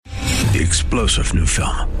The explosive new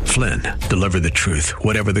film, Flynn, deliver the truth,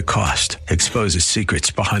 whatever the cost, exposes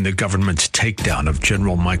secrets behind the government's takedown of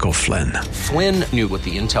General Michael Flynn. Flynn knew what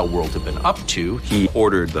the intel world had been up to. He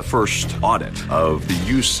ordered the first audit of the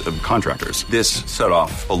use of contractors. This set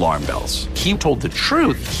off alarm bells. He told the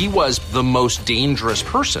truth. He was the most dangerous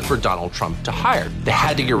person for Donald Trump to hire. They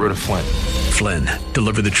had to get rid of Flynn. Flynn,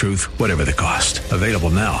 deliver the truth, whatever the cost. Available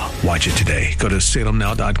now. Watch it today. Go to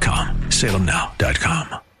salemnow.com.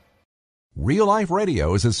 salemnow.com. Real Life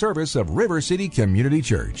Radio is a service of River City Community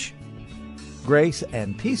Church. Grace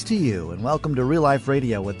and peace to you, and welcome to Real Life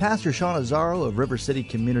Radio with Pastor Sean Azzaro of River City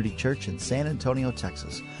Community Church in San Antonio,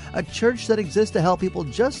 Texas. A church that exists to help people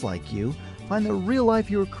just like you find the real life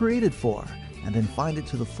you were created for, and then find it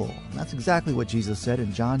to the full. And that's exactly what Jesus said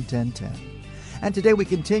in John 10:10. And today we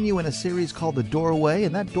continue in a series called The Doorway,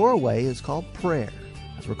 and that doorway is called prayer,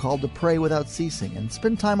 as we're called to pray without ceasing and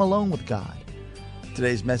spend time alone with God.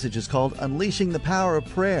 Today's message is called Unleashing the Power of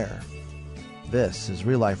Prayer. This is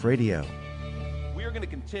Real Life Radio. We are going to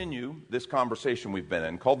continue this conversation we've been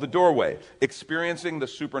in called The Doorway, Experiencing the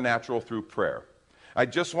Supernatural Through Prayer. I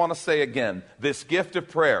just want to say again, this gift of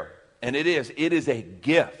prayer, and it is a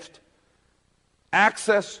gift.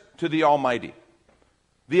 Access to the Almighty.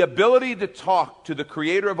 The ability to talk to the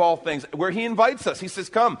Creator of all things, where He invites us. He says,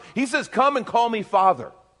 come. He says, come and call me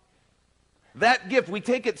Father. That gift, we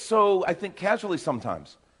take it so, I think, casually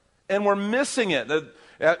sometimes. And we're missing it.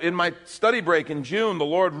 In my study break in June, the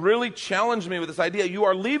Lord really challenged me with this idea. You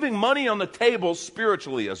are leaving money on the table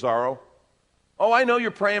spiritually, Azzaro. Oh, I know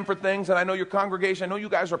you're praying for things, and I know your congregation, I know you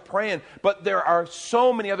guys are praying, but there are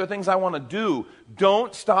so many other things I want to do.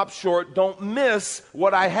 Don't stop short. Don't miss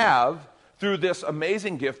what I have through this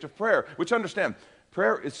amazing gift of prayer. Which, understand,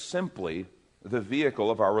 prayer is simply the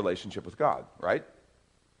vehicle of our relationship with God, right?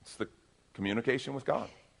 It's the communication with God.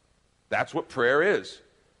 That's what prayer is.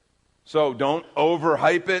 So don't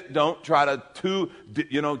overhype it. Don't try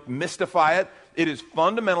to mystify it. It is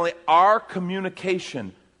fundamentally our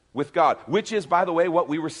communication with God, which is, by the way, what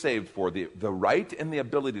we were saved for, the right and the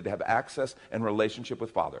ability to have access and relationship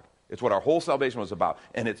with Father. It's what our whole salvation was about.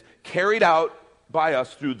 And it's carried out by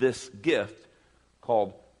us through this gift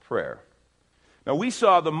called prayer. Now, we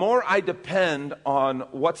saw the more I depend on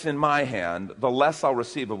what's in my hand, the less I'll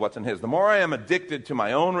receive of what's in His. The more I am addicted to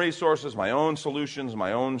my own resources, my own solutions,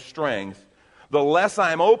 my own strength, the less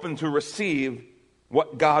I am open to receive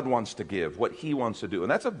what God wants to give, what He wants to do. And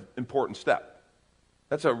that's an important step.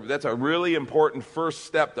 That's a really important first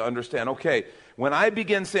step to understand. Okay, when I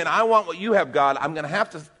begin saying, I want what you have, God, I'm going to have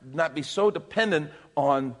to not be so dependent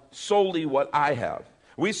on solely what I have.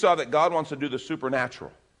 We saw that God wants to do the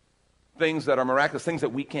supernatural. Things that are miraculous, things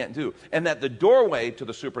that we can't do. And that the doorway to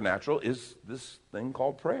the supernatural is this thing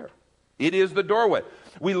called prayer. It is the doorway.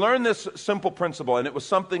 We learned this simple principle, and it was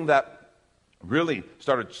something that really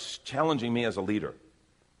started challenging me as a leader.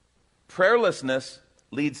 Prayerlessness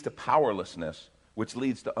leads to powerlessness, which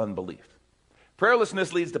leads to unbelief.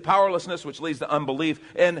 Prayerlessness leads to powerlessness, which leads to unbelief.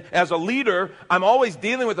 And as a leader, I'm always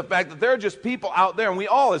dealing with the fact that there are just people out there, and we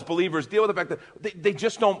all as believers deal with the fact that they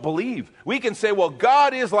just don't believe. We can say, well,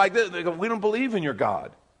 God is like this. They go, we don't believe in your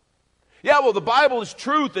God. Yeah, well, the Bible is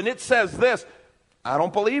truth, and it says this. I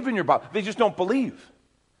don't believe in your Bible. They just don't believe.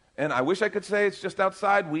 And I wish I could say it's just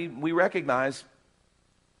outside. We recognize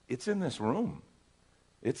it's in this room.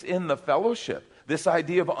 It's in the fellowship. This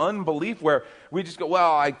idea of unbelief where we just go,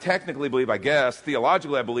 well, I technically believe, I guess,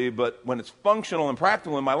 theologically I believe, but when it's functional and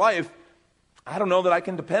practical in my life, I don't know that I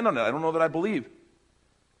can depend on it. I don't know that I believe.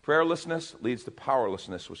 Prayerlessness leads to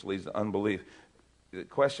powerlessness, which leads to unbelief. The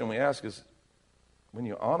question we ask is, when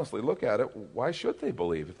you honestly look at it, why should they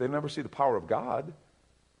believe if they never see the power of God?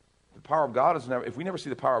 The power of God is never, if we never see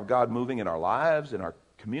the power of God moving in our lives, in our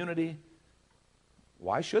community,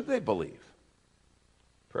 why should they believe?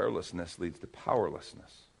 Prayerlessness leads to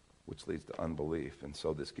powerlessness, which leads to unbelief. And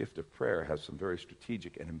so this gift of prayer has some very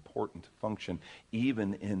strategic and important function,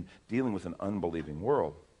 even in dealing with an unbelieving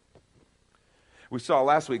world. We saw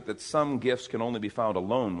last week that some gifts can only be found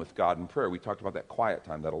alone with God in prayer. We talked about that quiet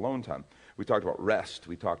time, that alone time. We talked about rest.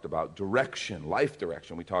 We talked about direction, life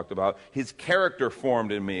direction. We talked about His character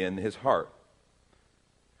formed in me and His heart.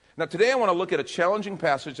 Now, today I want to look at a challenging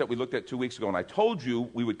passage that we looked at 2 weeks ago, and I told you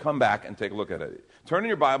we would come back and take a look at it. Turn in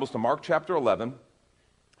your Bibles to Mark chapter 11.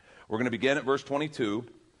 We're going to begin at verse 22.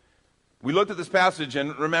 We looked at this passage,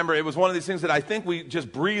 and remember, it was one of these things that I think we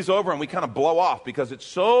just breeze over and we kind of blow off because it's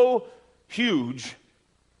so huge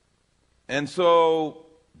and so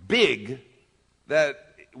big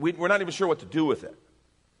that we're not even sure what to do with it.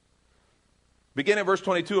 Beginning at verse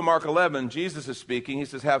 22 of Mark 11, Jesus is speaking. He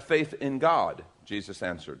says, have faith in God, Jesus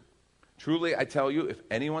answered. Truly, I tell you, if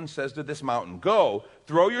anyone says to this mountain, go,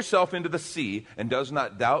 throw yourself into the sea, and does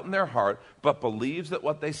not doubt in their heart, but believes that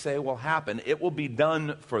what they say will happen, it will be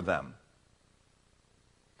done for them.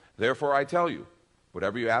 Therefore, I tell you,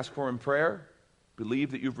 whatever you ask for in prayer,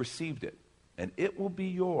 believe that you've received it, and it will be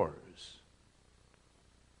yours.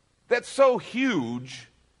 That's so huge,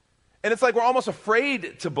 and it's like we're almost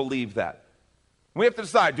afraid to believe that. We have to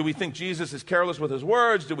decide, do we think Jesus is careless with his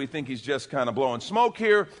words? Do we think he's just kind of blowing smoke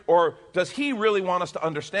here? Or does he really want us to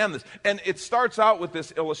understand this? And it starts out with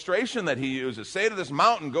this illustration that he uses. Say to this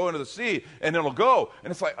mountain, go into the sea, and it'll go.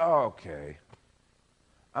 And it's like, oh, okay.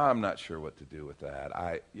 I'm not sure what to do with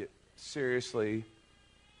that. Seriously?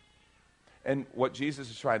 And what Jesus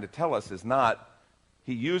is trying to tell us is not,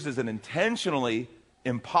 he uses an intentionally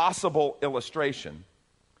impossible illustration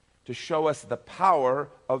to show us the power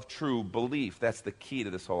of true belief. That's the key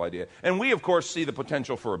to this whole idea. And we, of course, see the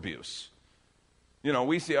potential for abuse. You know,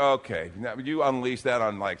 we see, okay, now you unleash that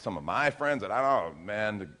on like some of my friends, and I don't know,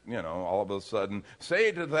 man, you know, all of a sudden,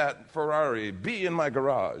 say to that Ferrari, be in my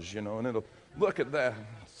garage, you know, and it'll, look at that,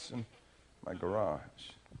 it's in my garage.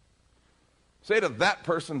 Say to that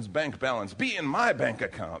person's bank balance, be in my bank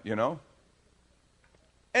account, you know.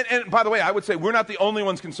 And by the way, I would say we're not the only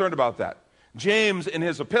ones concerned about that. James, in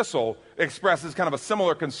his epistle, expresses kind of a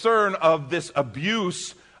similar concern of this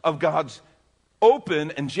abuse of God's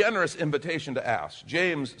open and generous invitation to ask.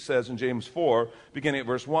 James says in James 4, beginning at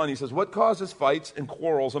verse 1, he says, what causes fights and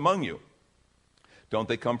quarrels among you? Don't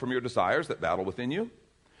they come from your desires that battle within you?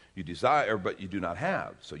 You desire, but you do not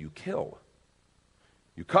have, so you kill.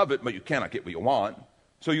 You covet, but you cannot get what you want,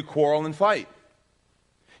 so you quarrel and fight.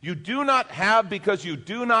 You do not have because you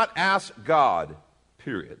do not ask God,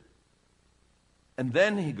 period. And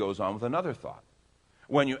then he goes on with another thought.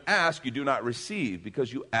 When you ask, you do not receive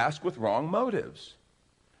because you ask with wrong motives,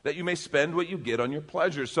 that you may spend what you get on your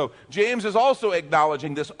pleasures. So James is also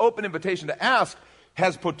acknowledging this open invitation to ask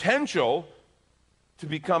has potential to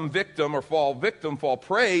become victim or fall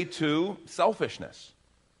prey to selfishness.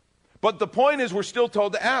 But the point is we're still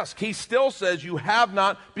told to ask. He still says you have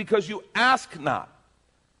not because you ask not.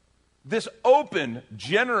 This open,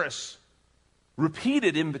 generous,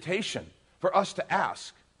 repeated invitation for us to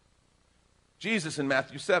ask. Jesus in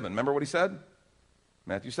Matthew 7, remember what he said?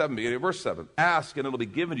 Matthew 7, beginning of verse 7. Ask and it'll be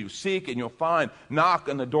given to you. Seek and you'll find. Knock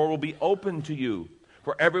and the door will be open to you.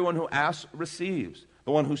 For everyone who asks receives.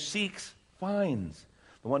 The one who seeks finds.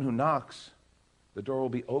 The one who knocks, the door will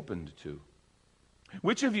be opened to.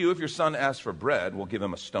 Which of you, if your son asks for bread, will give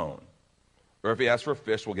him a stone? Or if he asks for a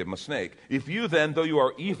fish, will give him a snake? If you then, though you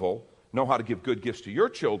are evil, know how to give good gifts to your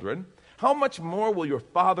children, how much more will your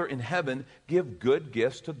Father in heaven give good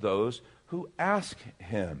gifts to those who ask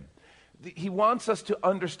him? He wants us to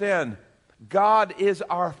understand God is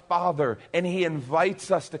our Father, and he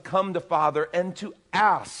invites us to come to Father and to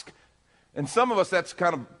ask. And some of us, that's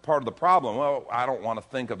kind of part of the problem. Well, I don't want to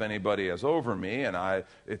think of anybody as over me, and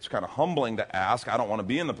it's kind of humbling to ask. I don't want to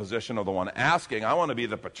be in the position of the one asking. I want to be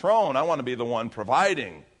the patron. I want to be the one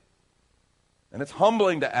providing. And it's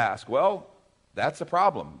humbling to ask. Well, that's a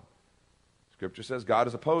problem. Scripture says God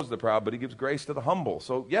is opposed to the proud, but he gives grace to the humble.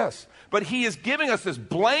 So, yes. But he is giving us this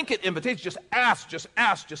blanket invitation. Just ask, just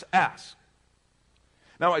ask, just ask.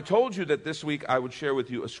 Now, I told you that this week I would share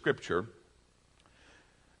with you a scripture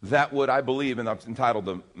that would, I believe, and I've entitled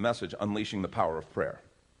the message, Unleashing the Power of Prayer.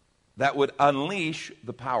 That would unleash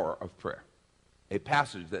the power of prayer. A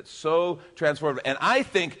passage that's so transformative. And I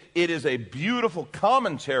think it is a beautiful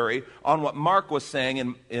commentary on what Mark was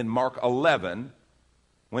saying in Mark 11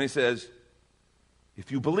 when he says,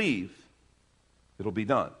 if you believe, it'll be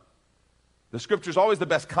done. The scripture is always the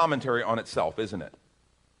best commentary on itself, isn't it?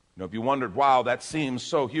 You know, if you wondered, wow, that seems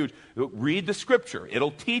so huge, read the scripture. It'll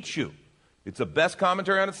teach you. It's the best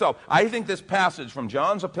commentary on itself. I think this passage from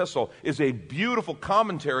John's epistle is a beautiful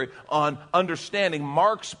commentary on understanding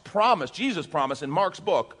Mark's promise, Jesus' promise in Mark's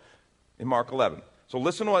book, in Mark 11. So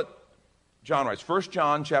listen to what John writes. 1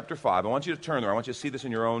 John chapter 5. I want you to turn there. I want you to see this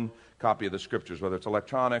in your own copy of the scriptures, whether it's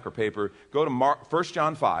electronic or paper. Go to 1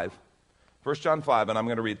 John 5. 1 John 5, and I'm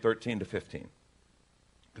going to read 13 to 15.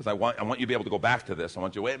 Because I want you to be able to go back to this. I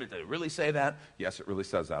want you to, wait a minute, did it really say that? Yes, it really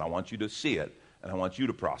says that. I want you to see it. And I want you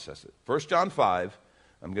to process it. 1 John 5,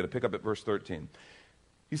 I'm going to pick up at verse 13.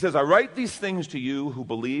 He says, I write these things to you who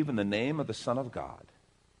believe in the name of the Son of God,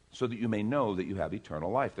 so that you may know that you have eternal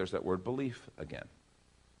life. There's that word belief again.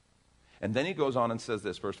 And then he goes on and says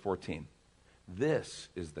this, verse 14. This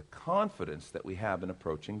is the confidence that we have in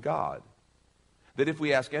approaching God, that if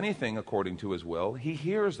we ask anything according to his will, he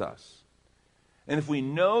hears us. And if we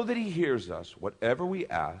know that he hears us, whatever we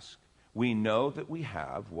ask, we know that we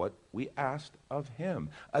have what we asked of him.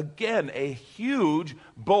 Again, a huge,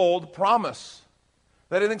 bold promise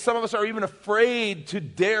that I think some of us are even afraid to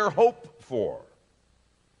dare hope for.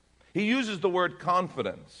 He uses the word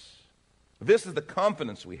confidence. This is the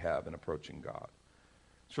confidence we have in approaching God.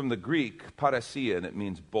 It's from the Greek, parousia, and it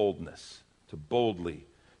means boldness, to boldly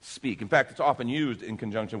speak. In fact, it's often used in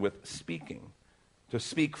conjunction with speaking, to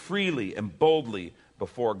speak freely and boldly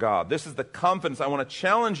before God. This is the confidence. I want to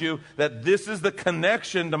challenge you that this is the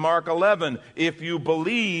connection to Mark 11. If you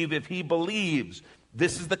believe, if he believes,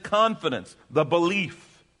 this is the confidence, the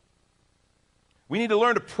belief. We need to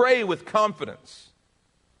learn to pray with confidence.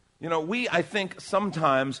 You know, I think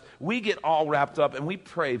sometimes we get all wrapped up and we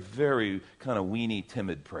pray very kind of weenie,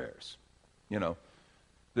 timid prayers. You know,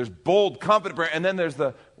 there's bold, confident prayer, and then there's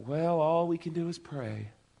the, well, all we can do is pray.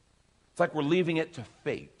 It's like we're leaving it to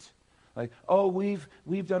fate. Like, oh, we've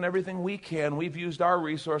done everything we can. We've used our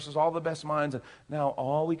resources, all the best minds, and now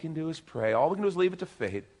all we can do is pray. All we can do is leave it to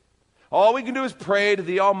fate. All we can do is pray to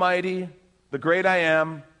the Almighty, the great I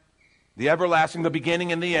am, the everlasting, the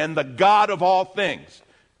beginning and the end, the God of all things.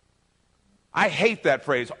 I hate that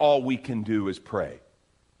phrase, all we can do is pray.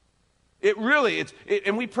 It really,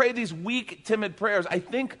 and we pray these weak, timid prayers. I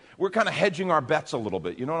think we're kind of hedging our bets a little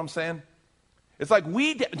bit. You know what I'm saying? It's like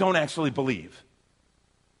we don't actually believe.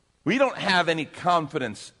 We don't have any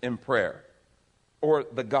confidence in prayer or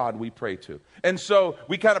the God we pray to. And so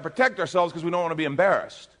we kind of protect ourselves because we don't want to be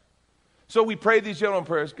embarrassed. So we pray these general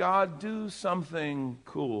prayers, God, do something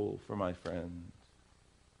cool for my friend.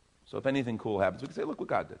 So if anything cool happens, we can say, look what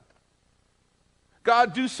God did.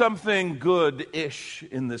 God, do something good-ish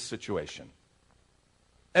in this situation.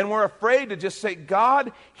 And we're afraid to just say,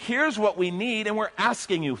 God, here's what we need, and we're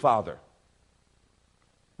asking you, Father.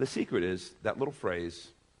 The secret is that little phrase,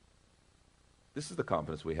 this is the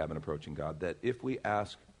confidence we have in approaching God, that if we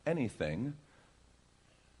ask anything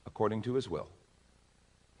according to his will,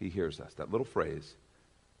 he hears us. That little phrase,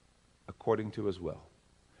 according to his will.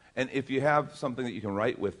 And if you have something that you can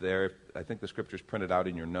write with there, I think the scripture's printed out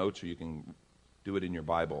in your notes, or you can do it in your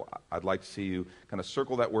Bible. I'd like to see you kind of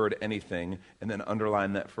circle that word anything and then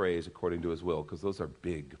underline that phrase according to his will, because those are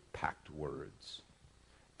big, packed words.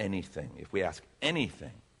 Anything. If we ask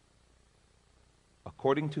anything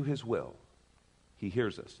according to his will, he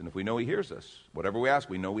hears us. And if we know he hears us, whatever we ask,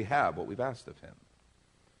 we know we have what we've asked of him.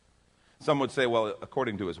 Some would say, well,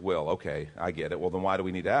 according to his will. Okay, I get it. Well, then why do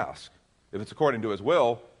we need to ask? If it's according to his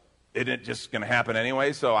will, isn't it just going to happen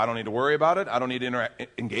anyway, so I don't need to worry about it? I don't need to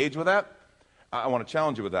engage with that? I want to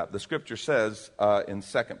challenge you with that. The scripture says in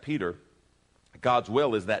 2 Peter, God's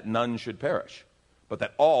will is that none should perish, but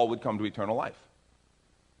that all would come to eternal life.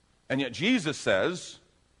 And yet Jesus says,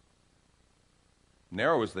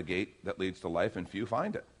 narrow is the gate that leads to life, and few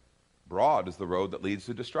find it. Broad is the road that leads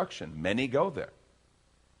to destruction. Many go there.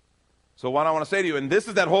 So what I want to say to you, and this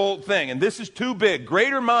is that whole thing, and this is too big.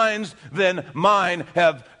 Greater minds than mine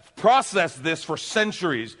have processed this for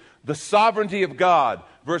centuries. The sovereignty of God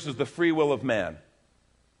versus the free will of man.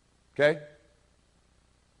 Okay?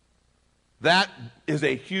 That is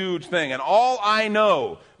a huge thing. And all I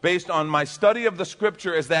know, based on my study of the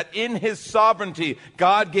scripture, is that in his sovereignty,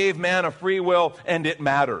 God gave man a free will, and it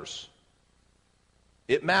matters.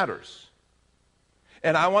 It matters.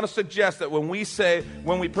 And I want to suggest that when we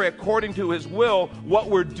pray according to his will, what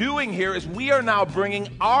we're doing here is we are now bringing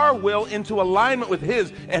our will into alignment with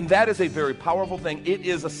his, and that is a very powerful thing. It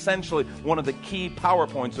is essentially one of the key power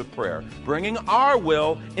points of prayer, bringing our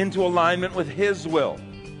will into alignment with his will.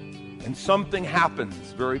 And something happens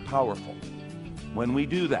very powerful when we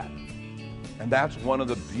do that. And that's one of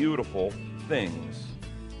the beautiful things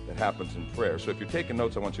that happens in prayer. So if you're taking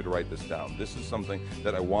notes, I want you to write this down. This is something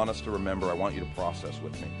that I want us to remember. I want you to process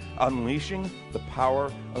with me. Unleashing the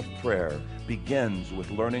power of prayer begins with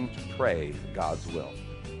learning to pray God's will.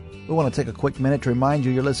 We want to take a quick minute to remind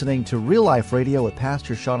you you're listening to Real Life Radio with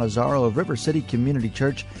Pastor Sean Azzaro of River City Community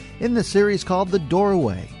Church in the series called The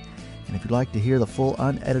Doorway. And if you'd like to hear the full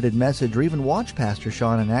unedited message or even watch Pastor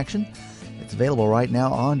Sean in action, it's available right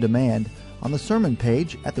now on demand on the sermon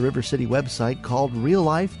page at the River City website called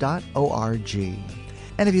reallife.org.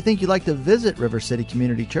 And if you think you'd like to visit River City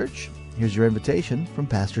Community Church, here's your invitation from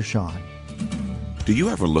Pastor Sean. Do you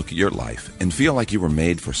ever look at your life and feel like you were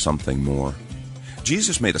made for something more?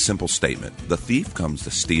 Jesus made a simple statement: the thief comes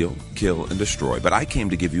to steal, kill, and destroy, but I came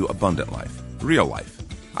to give you abundant life, real life.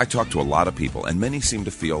 I talk to a lot of people, and many seem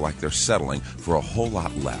to feel like they're settling for a whole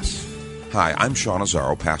lot less. Hi, I'm Sean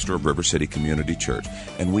Azzaro, pastor of River City Community Church,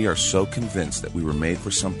 and we are so convinced that we were made for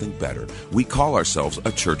something better. We call ourselves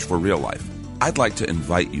a church for real life. I'd like to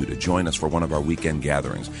invite you to join us for one of our weekend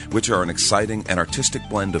gatherings, which are an exciting and artistic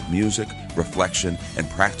blend of music, reflection, and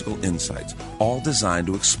practical insights, all designed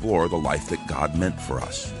to explore the life that God meant for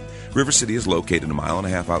us. River City is located 1.5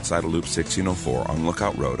 miles outside of Loop 1604 on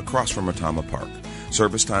Lookout Road across from Retama Park.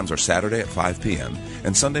 Service times are Saturday at 5 p.m.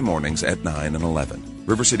 and Sunday mornings at 9 and 11.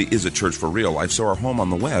 River City is a church for real life, so our home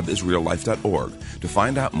on the web is reallife.org. To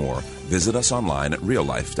find out more, visit us online at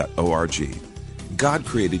reallife.org. God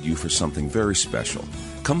created you for something very special.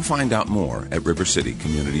 Come find out more at River City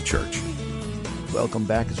Community Church. Welcome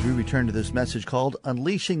back as we return to this message called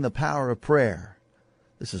Unleashing the Power of Prayer.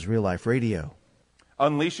 This is Real Life Radio.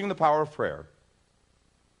 Unleashing the power of prayer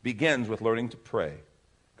begins with learning to pray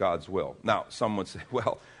God's will. Now, some would say,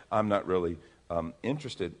 well, I'm not really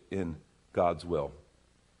interested in God's will.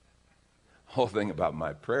 The whole thing about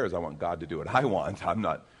my prayer is I want God to do what I want. I'm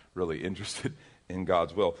not really interested in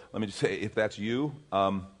God's will. Let me just say, if that's you,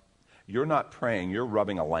 you're not praying, you're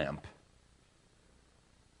rubbing a lamp.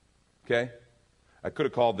 Okay? I could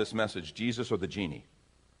have called this message Jesus or the Genie.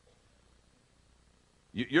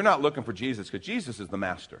 You're not looking for Jesus because Jesus is the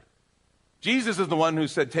master. Jesus is the one who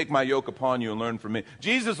said, take my yoke upon you and learn from me.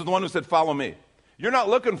 Jesus is the one who said, follow me. You're not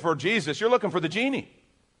looking for Jesus, you're looking for the genie.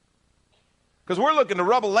 Because we're looking to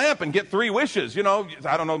rub a lamp and get 3 wishes. You know,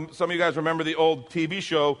 I don't know, some of you guys remember the old TV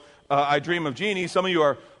show, I Dream of Jeannie. Some of you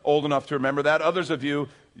are old enough to remember that. Others of you,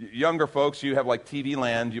 younger folks, you have like TV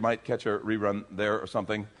Land. You might catch a rerun there or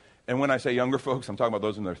something. And when I say younger folks, I'm talking about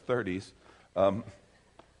those in their 30s. But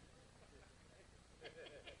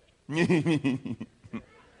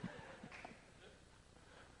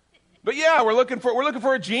yeah, we're looking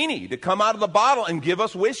for a genie to come out of the bottle and give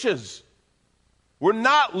us wishes. We're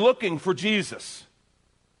not looking for Jesus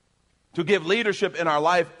to give leadership in our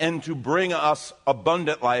life and to bring us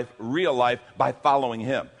abundant life, real life, by following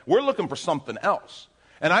him. We're looking for something else.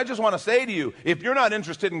 And I just want to say to you, if you're not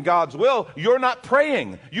interested in God's will, you're not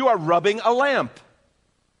praying. You are rubbing a lamp.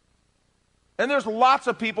 And there's lots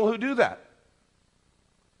of people who do that.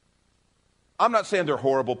 I'm not saying they're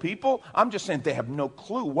horrible people. I'm just saying they have no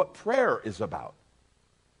clue what prayer is about.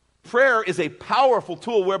 Prayer is a powerful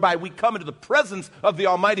tool whereby we come into the presence of the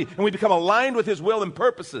Almighty and we become aligned with his will and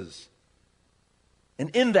purposes. And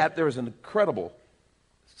in that, there is an incredible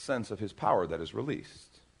sense of his power that is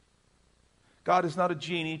released. God is not a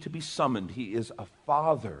genie to be summoned. He is a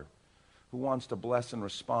father who wants to bless and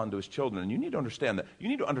respond to his children. And you need to understand that. You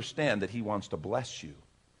need to understand that he wants to bless you.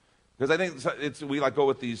 Because I think we go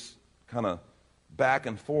with these kind of back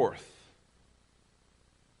and forth.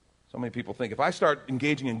 So many people think if I start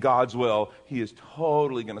engaging in God's will, he is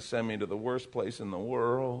totally going to send me to the worst place in the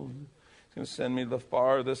world. He's going to send me to the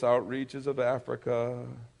farthest outreaches of Africa,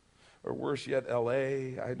 or worse yet,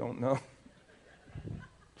 L.A. I don't know.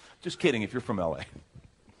 Just kidding if you're from L.A.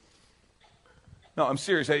 No, I'm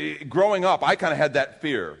serious. Growing up, I kind of had that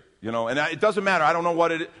fear, you know, and it doesn't matter. I don't know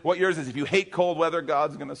what yours is. If you hate cold weather,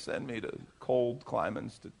 God's going to send me to cold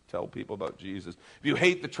climates to tell people about Jesus. If you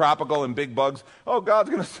hate the tropical and big bugs, God's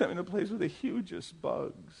going to send me to a place with the hugest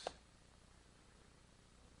bugs.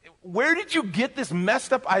 Where did you get this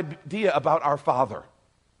messed up idea about our Father?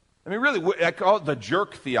 I mean, really, I call it the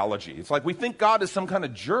jerk theology. It's like we think God is some kind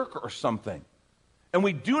of jerk or something. And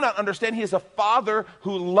we do not understand he is a Father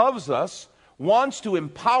who loves us, wants to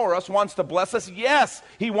empower us, wants to bless us. Yes,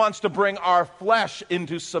 he wants to bring our flesh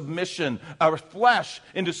into submission, our flesh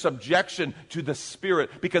into subjection to the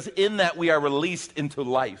Spirit, because in that we are released into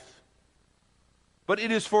life. But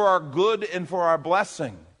it is for our good and for our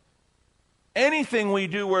blessing. Anything we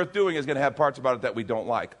do worth doing is going to have parts about it that we don't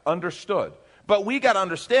like. Understood. But we got to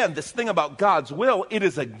understand this thing about God's will. It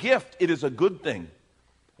is a gift. It is a good thing.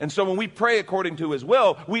 And so when we pray according to his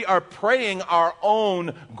will, we are praying our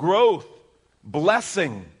own growth,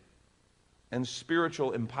 blessing, and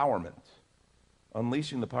spiritual empowerment.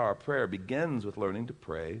 Unleashing the power of prayer begins with learning to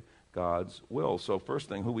pray God's will. So first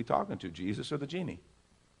thing, who are we talking to, Jesus or the genie?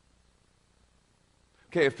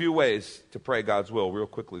 Okay, a few ways to pray God's will real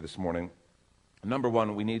quickly this morning. Number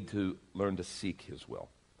one, we need to learn to seek his will.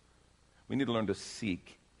 We need to learn to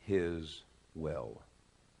seek his will.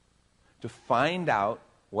 To find out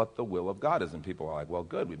what the will of God is. And people are like, well,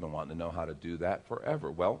 good, we've been wanting to know how to do that forever.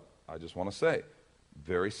 Well, I just want to say,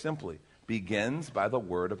 very simply, begins by the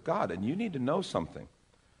Word of God. And you need to know something.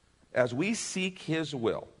 As we seek his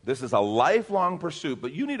will, this is a lifelong pursuit,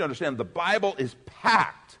 but you need to understand the Bible is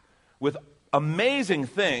packed with amazing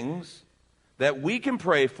things that we can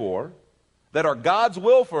pray for, that are God's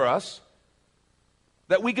will for us,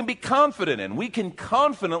 that we can be confident in. We can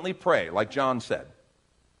confidently pray, like John said.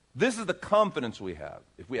 This is the confidence we have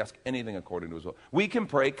if we ask anything according to his will. We can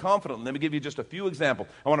pray confidently. Let me give you just a few examples.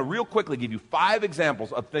 I want to real quickly give you 5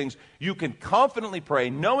 examples of things you can confidently pray,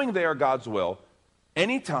 knowing they are God's will,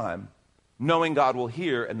 anytime, knowing God will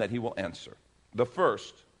hear and that he will answer. The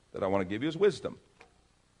first that I want to give you is wisdom.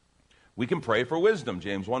 We can pray for wisdom.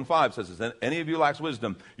 James 1:5 says, if any of you lacks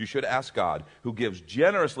wisdom, you should ask God, who gives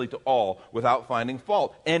generously to all without finding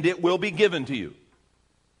fault, and it will be given to you. Do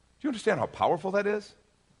you understand how powerful that is?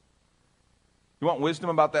 You want wisdom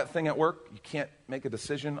about that thing at work? You can't make a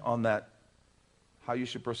decision on that, how you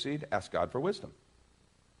should proceed? Ask God for wisdom.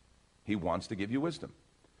 He wants to give you wisdom.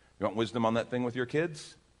 You want wisdom on that thing with your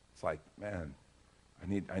kids? It's like, man,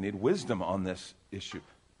 I need wisdom on this issue.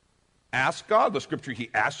 Ask God. The scripture, he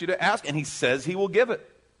asks you to ask, and he says he will give it.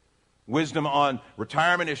 Wisdom on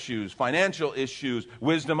retirement issues, financial issues,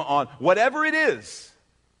 wisdom on whatever it is.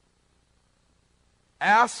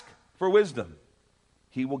 Ask for wisdom.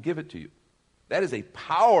 He will give it to you. That is a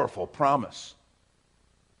powerful promise.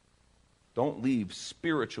 Don't leave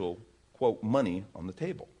spiritual, quote, money on the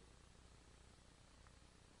table.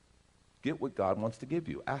 Get what God wants to give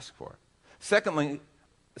you. Ask for it. The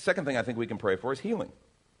second thing I think we can pray for is healing.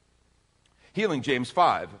 Healing, James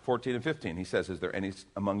 5:14 and 15. He says, is there any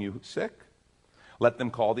among you sick? Let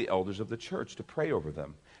them call the elders of the church to pray over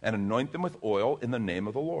them and anoint them with oil in the name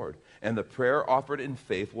of the Lord. And the prayer offered in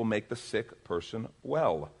faith will make the sick person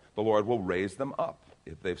well. The Lord will raise them up.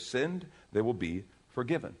 If they've sinned, they will be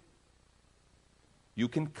forgiven. You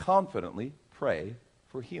can confidently pray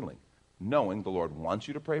for healing, knowing the Lord wants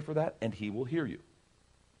you to pray for that, and he will hear you.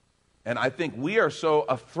 And I think we are so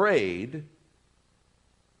afraid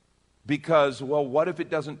because, well, what if it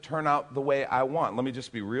doesn't turn out the way I want? Let me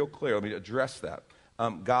just be real clear. Let me address that.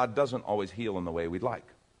 God doesn't always heal in the way we'd like.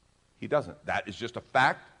 He doesn't. That is just a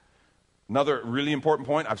fact. Another really important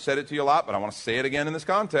point, I've said it to you a lot, but I want to say it again in this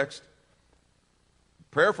context.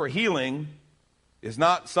 Prayer for healing is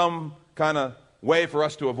not some kind of way for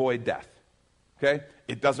us to avoid death. Okay?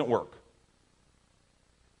 It doesn't work.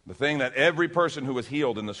 The thing that every person who was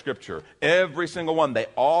healed in the scripture, every single one, they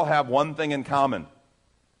all have one thing in common.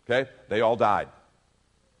 Okay? They all died.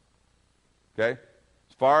 Okay?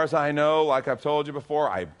 As far as I know, like I've told you before,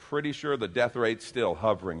 I'm pretty sure the death rate's still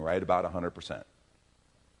hovering right about 100%.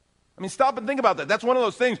 I mean, stop and think about that. That's one of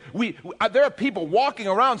those things. There are people walking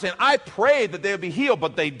around saying, I prayed that they would be healed,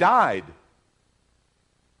 but they died.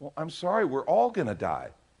 Well, I'm sorry, we're all going to die.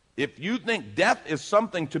 If you think death is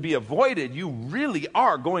something to be avoided, you really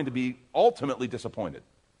are going to be ultimately disappointed.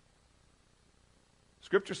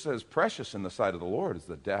 Scripture says, precious in the sight of the Lord is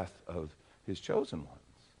the death of his chosen ones.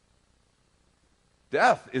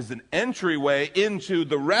 Death is an entryway into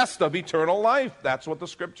the rest of eternal life. That's what the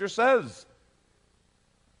Scripture says.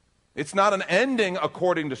 It's not an ending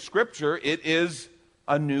according to Scripture. It is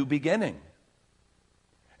a new beginning.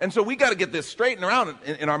 And so we got to get this straightened around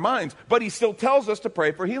in our minds. But he still tells us to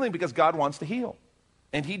pray for healing because God wants to heal.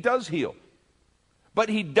 And he does heal. But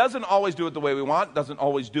he doesn't always do it the way we want, doesn't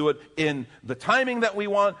always do it in the timing that we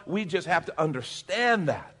want. We just have to understand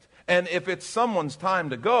that. And if it's someone's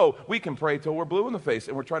time to go, we can pray till we're blue in the face.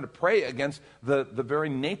 And we're trying to pray against the very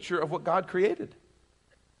nature of what God created.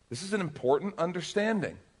 This is an important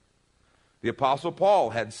understanding. The Apostle Paul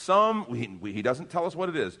had he doesn't tell us what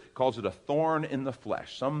it is, calls it a thorn in the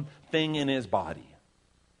flesh, something in his body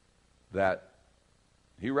that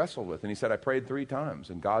he wrestled with. And he said, I prayed 3 times.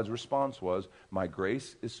 And God's response was, my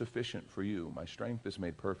grace is sufficient for you. My strength is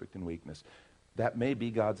made perfect in weakness. That may be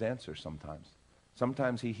God's answer sometimes.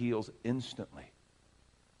 Sometimes he heals instantly.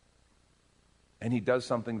 And he does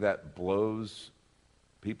something that blows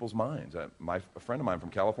people's minds. A friend of mine from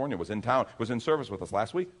California was in town, was in service with us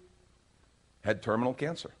last week. Had terminal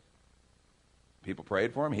cancer. People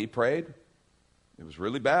prayed for him. He prayed. It was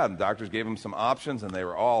really bad. The doctors gave him some options, and they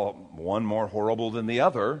were all one more horrible than the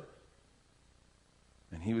other.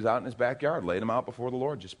 And he was out in his backyard, laid him out before the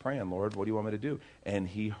Lord, just praying, Lord, what do you want me to do? And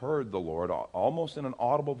he heard the Lord, almost in an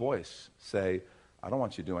audible voice, say, I don't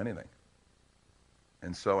want you to do anything.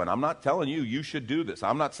 And I'm not telling you, you should do this.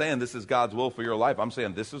 I'm not saying this is God's will for your life. I'm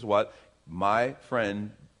saying this is what my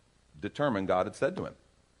friend determined God had said to him.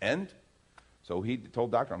 And so he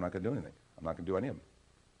told the doctor, I'm not going to do anything. I'm not going to do any of them.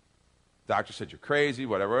 Doctor said, you're crazy,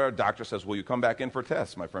 whatever. Doctor says, will you come back in for a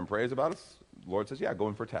test? My friend prays about it. The Lord says, yeah, go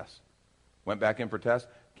in for a test. Went back in for a test.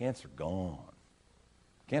 Cancer gone.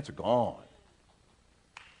 Cancer gone.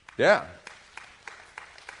 Yeah.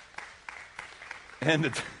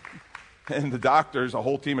 And the doctors, a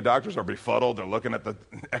whole team of doctors are befuddled. They're looking at the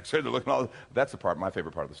x-ray. They're looking at all. That's my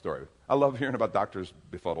favorite part of the story. I love hearing about doctors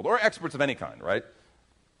befuddled, or experts of any kind, right?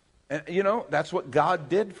 And, that's what God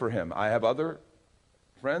did for him. I have other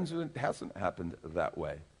friends, it hasn't happened that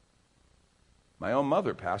way. My own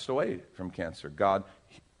mother passed away from cancer. God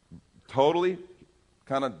totally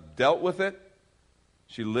kind of dealt with it.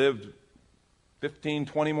 She lived 15,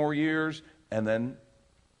 20 more years, and then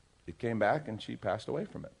it came back and she passed away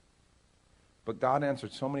from it. But God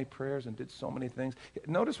answered so many prayers and did so many things.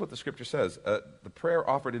 Notice what the scripture says. The prayer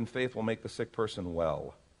offered in faith will make the sick person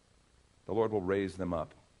well. The Lord will raise them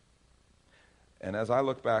up. And as I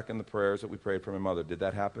look back in the prayers that we prayed for my mother, did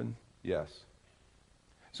that happen? Yes.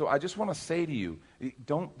 So I just want to say to you,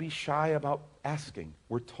 don't be shy about asking.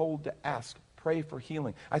 We're told to ask. Pray for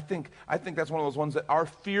healing. I think that's one of those ones that our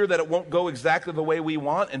fear that it won't go exactly the way we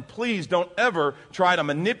want, and please don't ever try to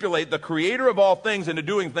manipulate the creator of all things into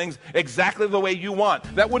doing things exactly the way you want.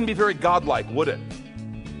 That wouldn't be very godlike, would it?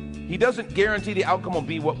 He doesn't guarantee the outcome will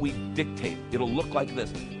be what we dictate. It'll look like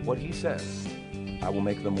this. What he says, I will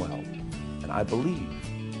make them well. And I believe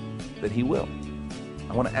that he will.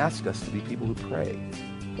 I want to ask us to be people who pray,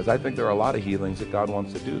 because I think there are a lot of healings that God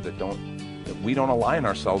wants to do that we don't align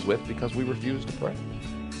ourselves with because we refuse to pray.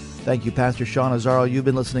 Thank you, Pastor Sean Azzaro. You've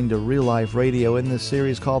been listening to Real Life Radio in this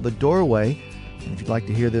series called The Doorway. And if you'd like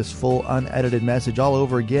to hear this full, unedited message all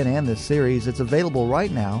over again and this series, it's available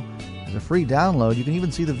right now as a free download. You can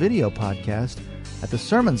even see the video podcast at the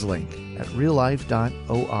sermons link at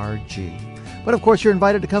reallife.org. But of course, you're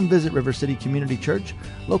invited to come visit River City Community Church,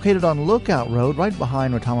 located on Lookout Road, right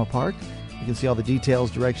behind Watama Park. You can see all the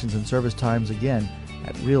details, directions, and service times again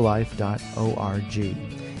at reallife.org.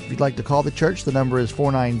 If you'd like to call the church, the number is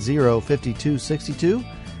 490-5262,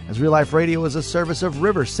 as Real Life Radio is a service of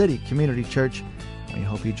River City Community Church. We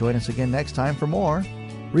hope you join us again next time for more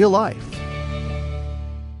Real Life.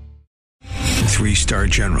 3-star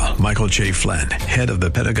General Michael J. Flynn, head of the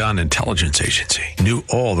Pentagon Intelligence Agency, knew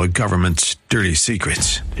all the government's dirty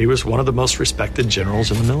secrets. He was one of the most respected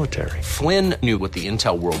generals in the military. Flynn knew what the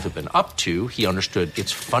intel world had been up to. He understood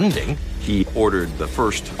its funding. He ordered the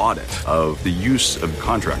first audit of the use of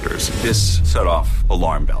contractors. This set off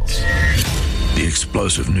alarm bells. The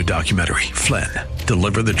explosive new documentary, Flynn,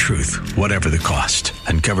 Deliver the Truth, Whatever the Cost,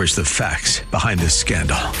 uncovers the facts behind this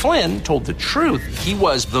scandal. Flynn told the truth. He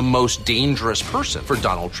was the most dangerous person for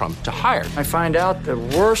Donald Trump to hire. I find out the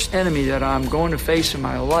worst enemy that I'm going to face in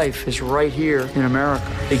my life is right here in America.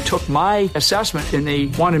 They took my assessment and they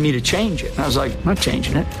wanted me to change it. And I was like, I'm not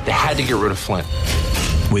changing it. They had to get rid of Flynn.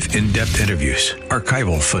 With in-depth interviews,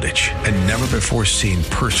 archival footage, and never-before-seen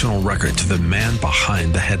personal records of the man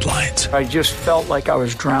behind the headlines. I just felt like I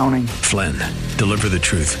was drowning. Flynn, Deliver the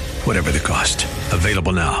Truth, Whatever the Cost.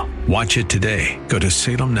 Available now. Watch it today. Go to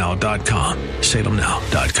salemnow.com.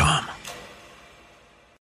 salemnow.com.